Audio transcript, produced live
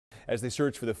as they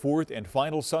search for the fourth and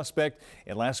final suspect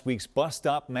in last week's bus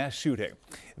stop mass shooting.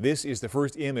 This is the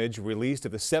first image released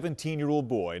of the 17-year-old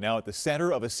boy now at the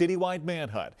center of a citywide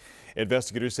manhunt.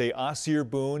 Investigators say Asir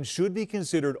Boone should be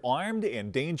considered armed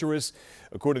and dangerous.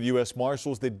 According to the U.S.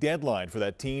 Marshals, the deadline for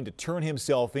that teen to turn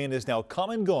himself in is now come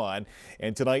and gone.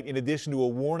 And tonight, in addition to a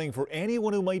warning for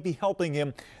anyone who might be helping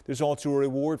him, there's also a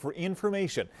reward for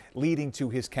information leading to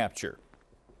his capture.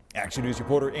 Action News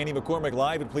reporter Annie McCormick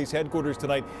live at police headquarters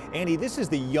tonight. Annie, this is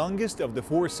the youngest of the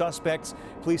four suspects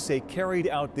police say carried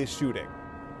out this shooting.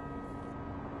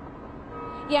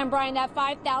 Yeah, and Brian, that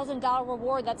 $5,000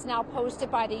 reward that's now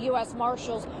posted by the U.S.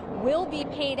 Marshals will be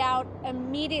paid out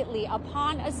immediately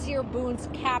upon Asir Boone's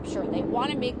capture. They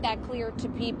want to make that clear to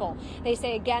people. They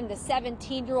say, again, the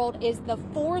 17-year-old is the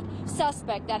fourth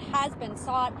suspect that has been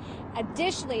sought.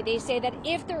 Additionally, they say that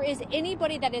if there is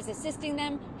anybody that is assisting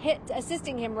him,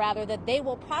 that they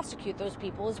will prosecute those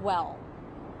people as well.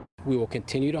 We will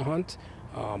continue to hunt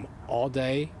all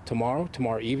day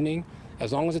tomorrow evening,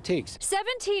 as long as it takes.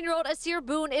 17-year-old Asir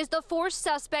Boone is the fourth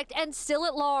suspect and still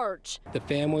at large. The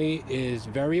family is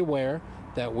very aware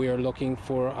that we are looking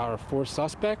for our fourth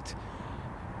suspect.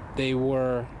 They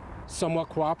were somewhat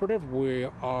cooperative. We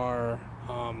are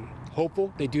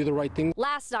hopeful they do the right thing.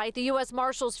 Last night, the U.S.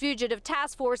 Marshals Fugitive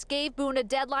Task Force gave Boone a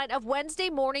deadline of Wednesday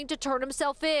morning to turn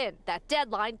himself in. That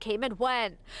deadline came and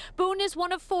went. Boone is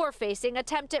one of four facing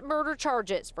attempted murder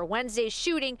charges for Wednesday's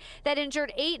shooting that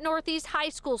injured 8 Northeast high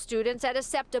school students at a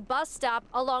SEPTA bus stop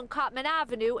along Cotman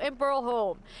Avenue in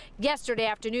Burlhome. Yesterday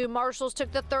afternoon, Marshals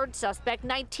took the third suspect,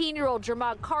 19-year-old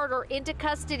Jermont Carter, into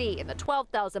custody in the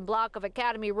 12,000 block of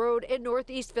Academy Road in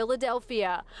Northeast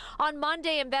Philadelphia. On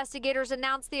Monday, investigators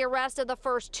announced the arrest of the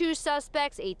first two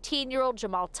suspects, 18-year-old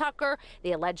Jamal Tucker,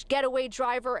 the alleged getaway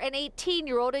driver, and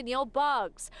 18-year-old Anil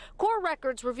Buggs. Court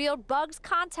records revealed Buggs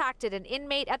contacted an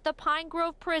inmate at the Pine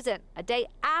Grove prison a day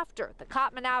after the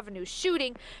Cotman Avenue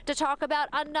shooting to talk about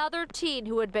another teen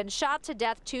who had been shot to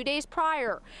death 2 days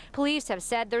prior. Police have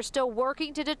said they're still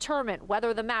working to determine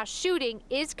whether the mass shooting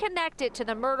is connected to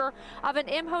the murder of an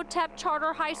Imhotep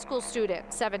Charter High School student,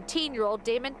 17-year-old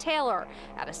Damon Taylor,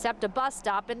 at a SEPTA bus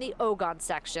stop in the Ogon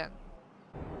section.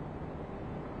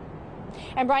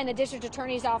 And Brian, the district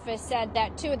attorney's office said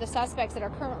that 2 of the suspects that are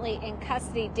currently in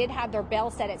custody did have their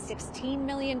bail set at $16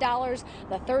 million.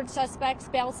 The third suspect's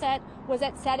bail set was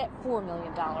set at $4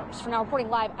 million. For now, reporting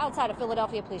live outside of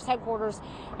Philadelphia Police Headquarters,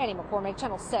 Annie McCormick,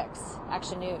 Channel 6,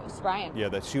 Action News. Brian. Yeah,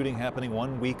 that shooting happening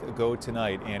 1 week ago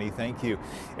tonight. Annie, thank you.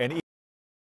 And